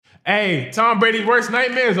Hey, Tom Brady's worst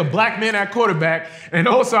nightmare is a black man at quarterback. And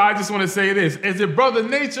also, I just want to say this. Is it Brother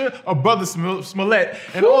Nature or Brother Smollett?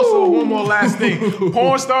 And also, one more last thing.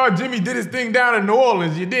 Porn star Jimmy did his thing down in New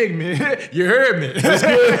Orleans. You dig me? You heard me. It was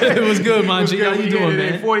good. It was good, man. How you doing,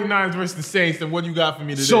 man? 49ers versus the Saints. And what you got for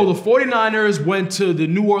me today? So the 49ers went to the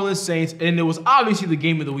New Orleans Saints, and it was obviously the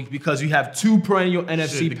game of the week because you have two perennial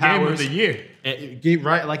NFC powers. The game of the year.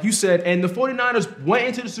 Right, like you said, and the 49ers went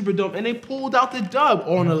into the Superdome and they pulled out the dub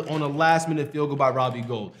on a last-minute field goal by Robbie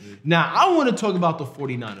Gould. Now, I want to talk about the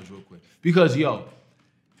 49ers real quick because,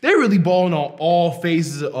 they're really balling on all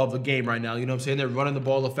phases of the game right now. You know what I'm saying? They're running the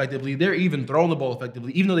ball effectively. They're even throwing the ball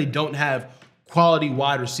effectively, even though they don't have quality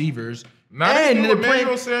wide receivers. And they're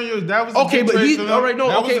playing Sanders. That was okay, but he all right. No,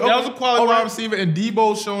 that was a quality wide receiver, and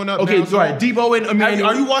Debo showing up. Okay, now, so right. Debo and Emmanuel.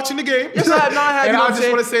 Are you watching the game? Yes, I have. And I just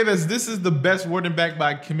want to say this is the best running back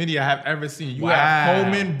by committee I have ever seen. You have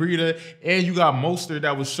Coleman, Breida, and you got Mostert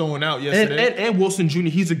that was showing out yesterday. And Wilson Jr.,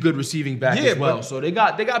 he's a good receiving back as well. So they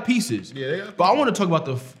got pieces. Yeah, they got But I want to talk about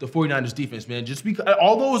the 49ers defense, man. Just because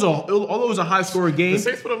although it was a high scoring game. The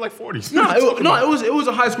Saints put up like 40. It was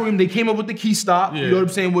a high scoring game. They came up with the key stop. You know what I'm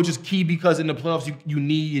saying, which is key because in the playoffs you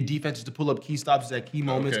need your defenses to pull up key stops at key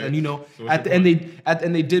moments. Okay. And so at the end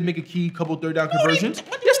they did make a key couple third down conversions.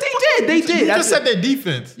 Yes, they did. They did. You just said their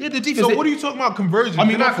defense. Yeah, the defense. So what are you talking about conversion? I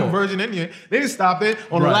mean, not conversion anyway. They didn't stop it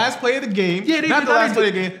on the last play of the game. Yeah, not the last play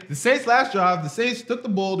of the game. The Saints last drive, the Saints took the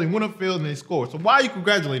ball, they went upfield and they scored. So why are you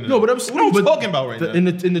congratulating them? No, but what are you talking about right now? In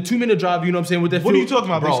the 2-minute drive, you know what I'm saying? With that what are you talking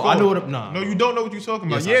about? Bro, I know what I'm No, you don't know what you're talking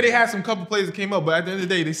about. Yes, they had some couple plays that came up, but at the end of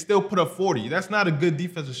the day, they still put up 40. That's not a good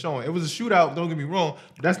defensive showing. It was a shootout, don't get me wrong,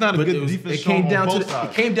 but that's not a good defense showing on both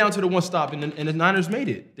sides. It came down to the one stop, and the Niners made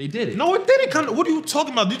it. They did it. No, it didn't. What are you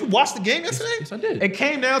talking about? Did you watch the game yesterday? Yes, I did. It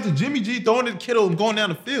came down to Jimmy G throwing to Kittle and going down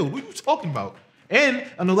the field. What are you talking about? And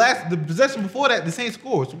on the possession before that, the Saints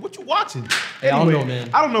scored. So what you watching? Hey, anyway, I don't know, man.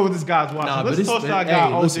 I don't know what this guy's watching. Let's talk to our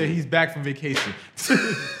guy, OJ. He's back from vacation.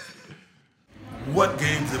 What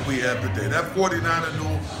games did we have today? That 49er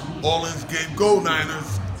New Orleans game. Go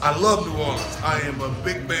Niners. I love New Orleans. I am a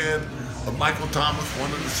big fan of Michael Thomas,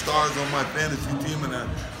 one of the stars on my fantasy team, and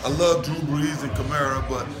I love Drew Brees and Kamara,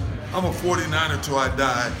 but I'm a 49er till I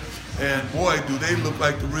die. And boy, do they look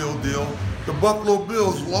like the real deal. The Buffalo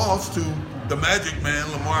Bills lost to the Magic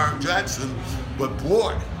Man, Lamar Jackson, but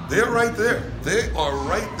boy, they're right there. They are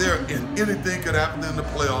right there, and anything could happen in the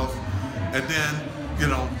playoffs. And then,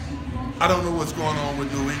 I don't know what's going on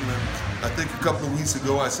with New England. I think a couple of weeks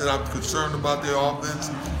ago I said I'm concerned about their offense,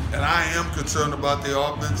 and I am concerned about their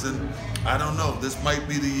offense, and I don't know. This might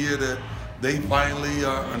be the year that they finally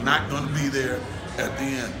are not going to be there at the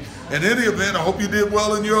end. In any event, I hope you did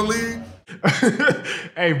well in your league.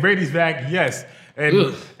 Hey, Brady's back, yes.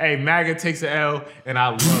 And hey, MAGA takes an L, and I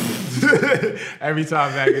love it. Every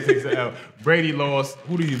time MAGA takes an L. Brady lost.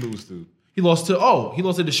 Who do you lose to? He lost to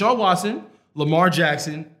Deshaun Watson, Lamar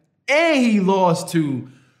Jackson, and he lost to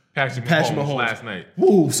Patrick Mahomes last night.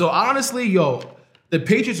 Woo. So honestly, the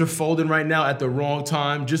Patriots are folding right now at the wrong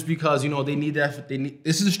time just because, they need that.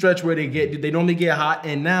 This is a stretch where they normally get hot,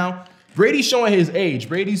 and now Brady's showing his age.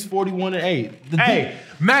 Brady's 41-8. Hey,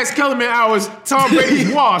 Max Kellerman hours, Tom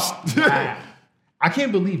Brady's washed. I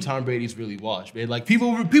can't believe Tom Brady's really washed, man. Like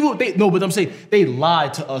people, but I'm saying they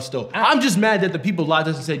lied to us though. I'm just mad that the people lied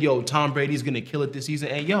to us and said, Tom Brady's gonna kill it this season.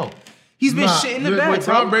 And he's been shit in the bag. With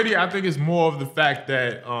Tom Brady, I think it's more of the fact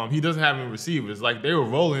that he doesn't have any receivers. Like they were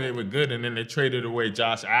rolling it with good, and then they traded away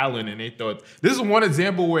Josh Allen, and they thought this is one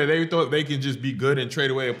example where they thought they could just be good and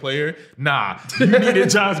trade away a player. Nah, you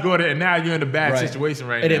needed Josh Gordon, and now you're in a bad situation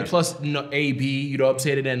right now. And then plus AB, you know what I'm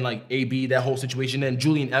saying, and then like AB, that whole situation. And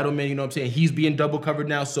Julian Edelman, you know what I'm saying, he's being double covered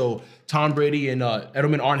now. So Tom Brady and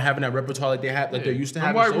Edelman aren't having that repertoire like they have, like they're used to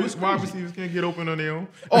having. Wide receivers can't get open on their own.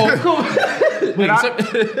 Oh, cool. And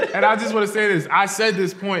I just want to say this. I said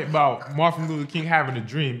this point about Martin Luther King having a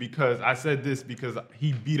dream because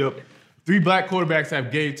he beat up 3 black quarterbacks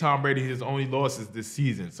have gave Tom Brady his only losses this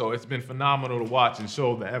season. So it's been phenomenal to watch and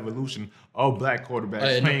show the evolution of black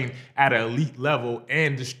quarterbacks playing at an elite level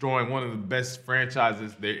and destroying one of the best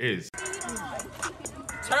franchises there is.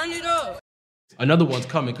 Turn it up. Another one's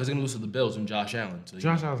coming because they're going to lose to the Bills and Josh Allen. So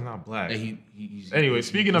Josh Allen's not black. He's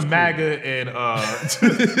speaking of MAGA and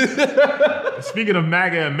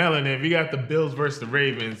melanin, we got the Bills versus the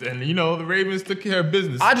Ravens. And, the Ravens took care of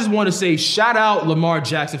business. I just want to say shout out Lamar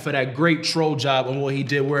Jackson for that great troll job on what he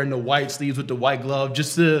did wearing the white sleeves with the white glove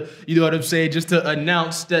just to, just to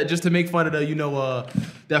announce that, just to make fun of the,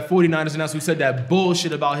 that 49ers announcer who said that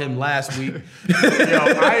bullshit about him last week.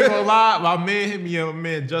 I ain't gonna lie, my man hit me up,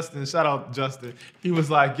 man Justin. Shout out Justin. announcer. He was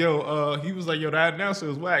like, yo, that announcer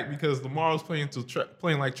was whack because Lamar was playing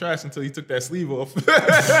like trash until he took that sleeve off.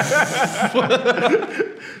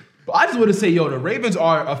 But I just want to say, yo, the Ravens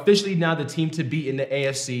are officially now the team to beat in the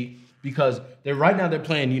AFC because they're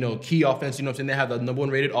playing, key offense. You know what I'm saying? They have the number 1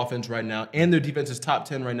 rated offense right now, and their defense is top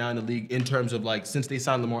 10 right now in the league in terms of like since they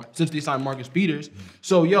signed Marcus Peters.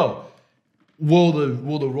 So, yo, will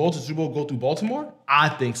the road to Super Bowl go through Baltimore? I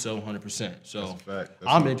think so, 100%. So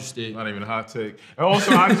I'm interested. Not even a hot take. And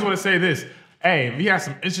also, I just want to say this. Hey, we had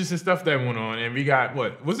some interesting stuff that went on, and we got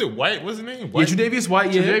what was it? White? What's his name? White? Yeah, Tre'Davious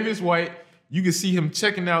White. Yeah, Tre'Davious White. You can see him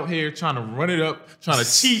checking out here, trying to run it up, trying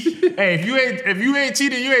to cheat. Hey, if you ain't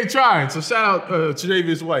cheating, you ain't trying. So shout out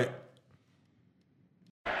Tre'Davious White.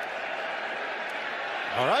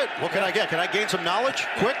 All right, what can I get? Can I gain some knowledge?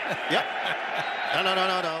 Quick? Yep.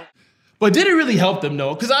 No. But did it really help them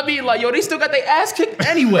though? Because I mean, like, yo, they still got their ass kicked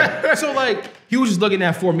anyway. So like, he was just looking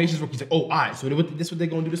at formations where he's like, oh, all right, so this what they're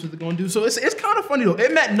gonna do, this what they're gonna do. So it's kind of funny though.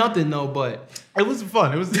 It meant nothing though, but it was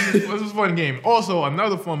fun. It was a fun game. Also,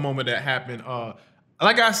 another fun moment that happened.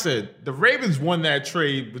 Like I said, the Ravens won that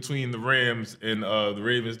trade between the Rams and the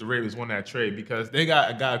Ravens. The Ravens won that trade because they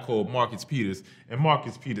got a guy called Marcus Peters, and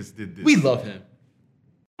Marcus Peters did this. We love him.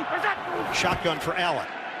 Shotgun for Allen.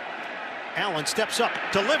 Allen steps up,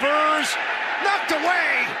 delivers, knocked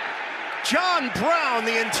away. John Brown,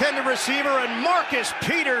 the intended receiver, and Marcus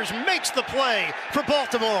Peters makes the play for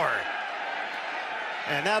Baltimore.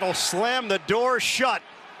 And that'll slam the door shut.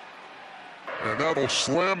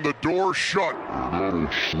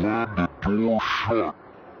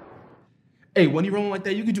 Hey, when you're rolling like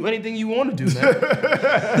that, you can do anything you want to do,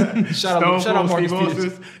 man. shout out Marcus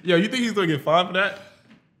Peters. Yo, you think he's gonna get fined for that?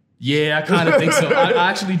 Yeah, I kind of think so.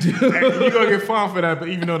 I actually do. You're going to get fined for that, but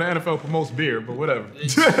even though the NFL promotes beer, but whatever.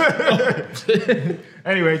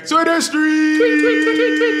 Anyway, Twitter Street.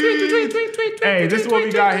 Hey, this is what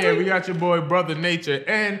we got here. We got your boy, Brother Nature.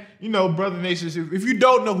 And, Brother Nature, if you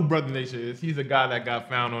don't know who Brother Nature is, he's a guy that got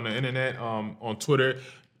found on the internet, on Twitter.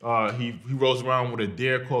 He rolls around with a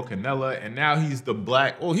deer called Canela, and now he's the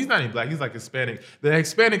black. Oh, he's not even black. He's like Hispanic. The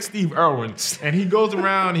Hispanic Steve Irwin, and he goes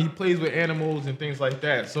around. And he plays with animals and things like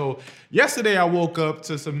that. So yesterday I woke up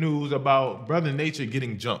to some news about Brother Nature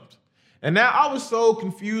getting jumped, and now I was so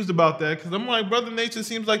confused about that because I'm like, Brother Nature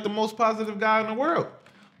seems like the most positive guy in the world,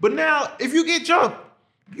 but now if you get jumped,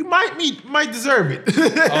 you might deserve it.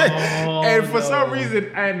 And for some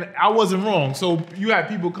reason, and I wasn't wrong. So you had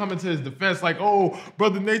people coming to his defense like, oh,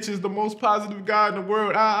 Brother Nature is the most positive guy in the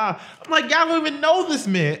world. I'm like, y'all don't even know this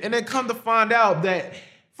man. And then come to find out that,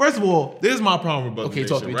 first of all, this is my problem with Brother Nature,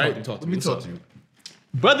 talk to me, right? talk to me. Let me talk to you.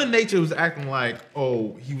 Brother Nature was acting like,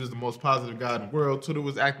 oh, he was the most positive guy in the world. Twitter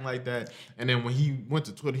was acting like that. And then when he went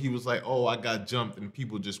to Twitter, he was like, oh, I got jumped and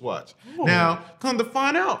people just watch. Oh. Now, come to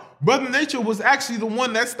find out, Brother Nature was actually the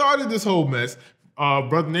one that started this whole mess.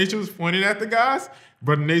 Brother Nature was pointing at the guys.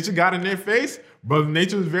 Brother Nature got in their face. Brother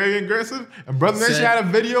Nature was very aggressive. And Brother Nature had a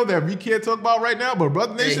video that we can't talk about right now, but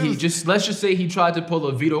Brother Nature let's just say he tried to pull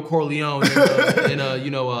a Vito Corleone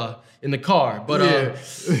in the car. But yeah.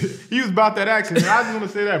 He was about that action. And I just want to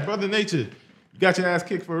say that, Brother Nature, you got your ass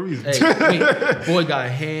kicked for a reason. Hey, boy got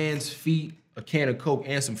hands, feet, a can of Coke,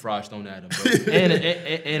 and some fries thrown at him, bro.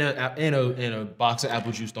 and a box of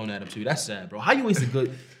apple juice thrown at him too. That's sad, bro. How you waste a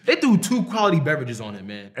good? They threw 2 quality beverages on him,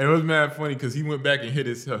 man. And it was mad funny because he went back and hit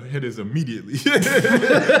his immediately.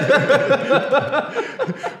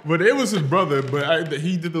 But it was his brother. But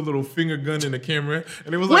he did the little finger gun in the camera,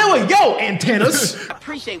 and it was like, wait, yo, antennas. I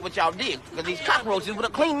appreciate what y'all did because these cockroaches would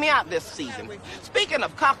have cleaned me out this season. Speaking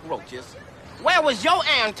of cockroaches, where was your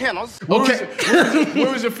antennas? Okay.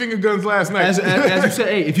 Where was your finger guns last night? As you said,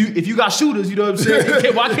 hey, if you got shooters, you know what I'm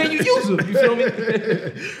saying? Why can't you use them? You feel me?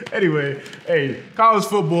 Anyway, hey, college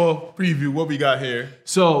football preview. What we got here?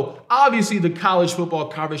 So obviously the college football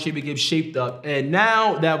conference championship shaped up, and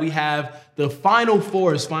now that we have the Final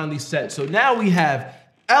Four is finally set. So now we have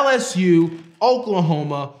LSU,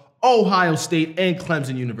 Oklahoma, Ohio State, and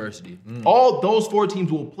Clemson University. All those 4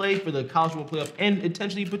 teams will play for the college football playoff and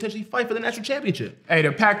potentially fight for the national championship. Hey,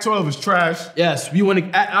 the Pac-12 is trash. Yes, we want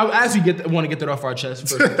to. As we want to get that off our chest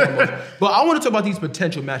first and foremost. But I want to talk about these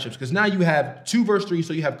potential matchups because now you have 2 versus 3.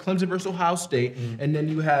 So you have Clemson versus Ohio State, and then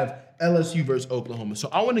you have LSU versus Oklahoma. So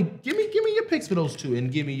I want to give me your picks for those 2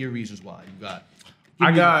 and give me your reasons why you got.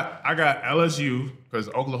 I got LSU because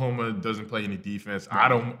Oklahoma doesn't play any defense.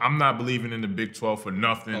 I'm not believing in the Big 12 for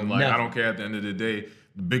nothing. I don't care at the end of the day.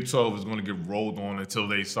 The Big 12 is going to get rolled on until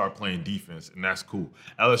they start playing defense, and that's cool.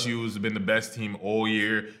 LSU has been the best team all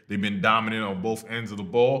year. They've been dominant on both ends of the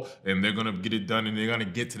ball, and they're going to get it done, and they're going to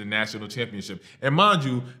get to the national championship. And mind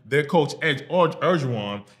you, their coach, Ed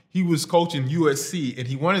Orgeron, he was coaching USC and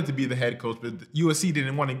he wanted to be the head coach, but USC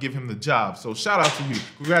didn't want to give him the job. So shout out to you.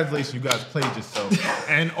 Congratulations, you guys played yourself.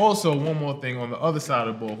 And also, one more thing on the other side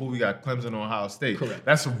of the ball, who we got, Clemson and Ohio State. Correct.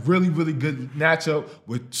 That's a really, really good matchup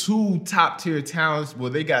with two top-tier talents where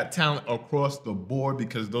they got talent across the board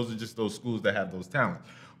because those are just those schools that have those talents.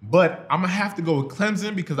 But I'm going to have to go with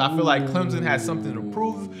Clemson because I feel like Clemson has something to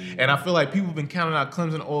prove, and I feel like people have been counting out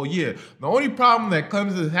Clemson all year. The only problem that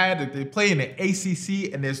Clemson has had is they play in the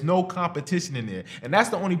ACC, and there's no competition in there. And that's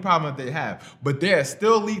the only problem that they have. But they're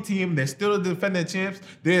still elite team. They're still the defending champs.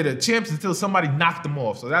 They're the champs until somebody knocked them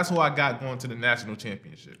off. So that's who I got going to the national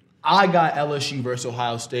championship. I got LSU versus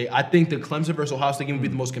Ohio State. I think the Clemson versus Ohio State game will be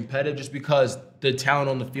the most competitive just because the talent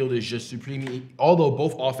on the field is just supreme. Although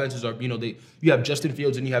both offenses are, you have Justin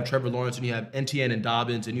Fields and you have Trevor Lawrence and you have NTN and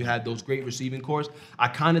Dobbins and you have those great receiving cores. I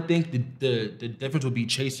kind of think the difference will be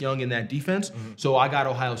Chase Young in that defense. Mm-hmm. So I got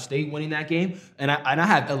Ohio State winning that game, and I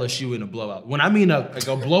have LSU in a blowout. When I mean a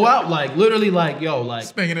blowout, like literally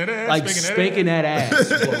spanking that ass, spanking that ass,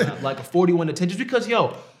 blowout, like a 41-10, just because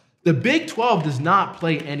the Big 12 does not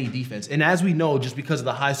play any defense. And as we know, just because of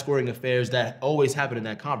the high-scoring affairs that always happen in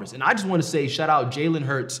that conference. And I just want to say, shout out Jalen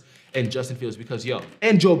Hurts and Justin Fields because,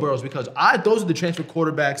 and Joe Burrows because those are the transfer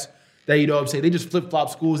quarterbacks that, they just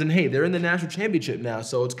flip-flop schools. And, hey, they're in the national championship now,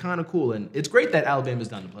 so it's kind of cool. And it's great that Alabama's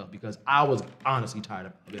down the playoff because I was honestly tired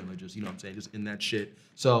of Alabama just in that shit.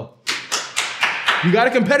 So we got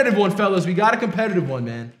a competitive one, fellas. We got a competitive one,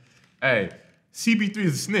 man. Hey, CP3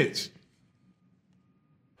 is a snitch.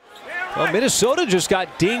 Well, Minnesota just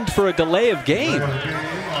got dinged for a delay of game. On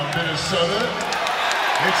Minnesota.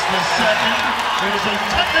 It's the second. There's a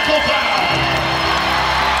technical foul.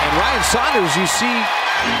 And Ryan Saunders, you see,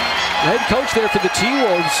 the head coach there for the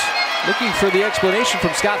T-Wolves, looking for the explanation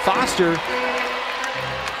from Scott Foster.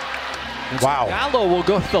 And wow. Gallo will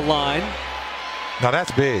go to the line. Now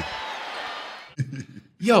that's big.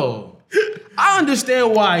 I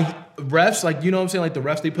understand why refs, the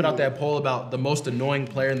refs, they put out that poll about the most annoying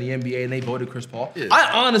player in the NBA and they voted Chris Paul. Yeah.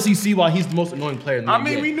 I honestly see why he's the most annoying player in the NBA. I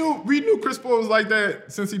mean, we knew Chris Paul was like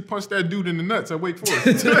that since he punched that dude in the nuts at Wake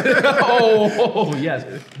Forest.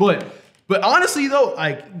 Yes. But honestly, though,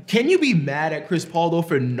 can you be mad at Chris Paul, though,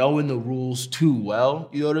 for knowing the rules too well?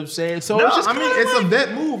 You know what I'm saying? So it's a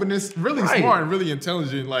vet move, and it's really smart and really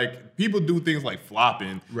intelligent. People do things like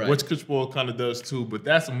flopping, which Chris Paul kind of does too, but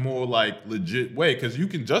that's a more legit way because you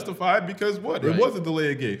can justify it because it was a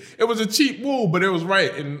delay of game. It was a cheap move, but it was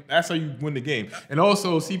right, and that's how you win the game. And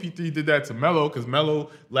also, CP3 did that to Melo because Melo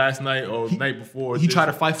last night or night before he tried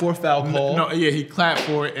to fight for a foul call. He clapped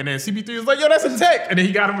for it, and then CP3 was like, "Yo, that's a tech," and then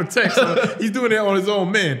he got him a tech. So he's doing it on his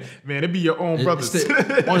own man. Man, it'd be your own brothers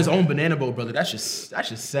on his own banana boat brother. That's just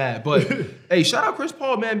sad. But hey, shout out Chris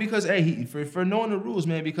Paul, man, because he for knowing the rules,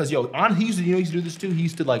 man. Because he used to do this too. He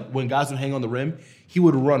used to when guys would hang on the rim, he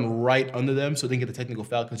would run right under them so they can get the technical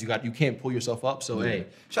foul because you can't pull yourself up. So hey,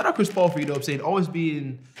 shout out Chris Paul for always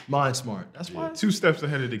being mind smart. That's why 2 steps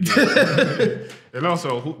ahead of the game. And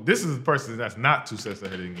also, this is a person that's not 2 steps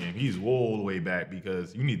ahead of the game. He's all the way back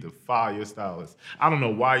because you need to fire your stylist. I don't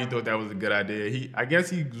know why you thought that was a good idea. I guess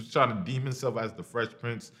he was trying to deem himself as the Fresh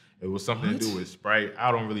Prince. It was something to do with Sprite.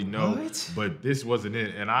 I don't really know, but this wasn't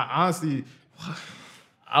it. And I honestly.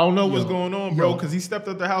 I don't know what's going on, bro, because he stepped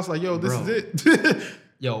up the house this is it.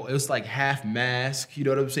 It was half mask, you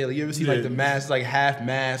know what I'm saying? You ever see the mask, half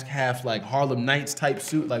mask, half Harlem Nights type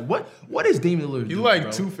suit? What is Damian Lillard doing,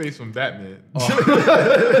 bro? Two-Face from Batman.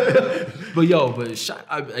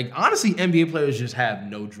 Honestly, NBA players just have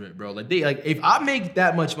no drip, bro. If I make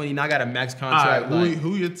that much money and I got a max contract,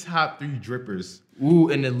 who are your top 3 drippers?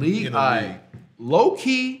 In the league? Low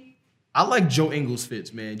key. I like Joe Ingles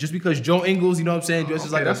fits, man. Just because Joe Ingles, you know what I'm saying,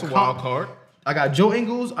 dresses that's a wild card. I got Joe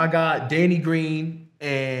Ingles, I got Danny Green,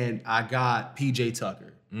 and I got PJ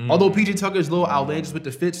Tucker. Although PJ Tucker is a little outlandish with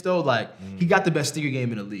the fits, though, he got the best sneaker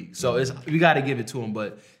game in the league. So we got to give it to him.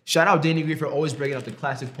 But shout out Danny Green for always breaking out the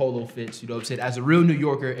classic polo fits, you know what I'm saying? As a real New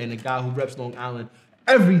Yorker and a guy who reps Long Island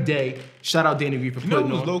every day, shout out Danny Green for putting on. You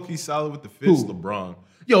know who's low-key solid with the fits? LeBron.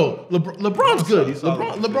 LeBron's good.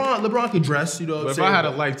 LeBron can dress, you know what I'm saying? If I had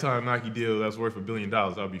a lifetime Nike deal that's worth $1 billion,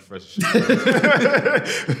 I'd be fresh as shit.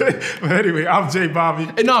 But anyway, I'm Jay Bobby.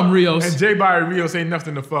 And I'm Rios. And Jay Bobby and Rios ain't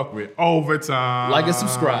nothing to fuck with. Overtime. Like and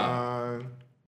subscribe.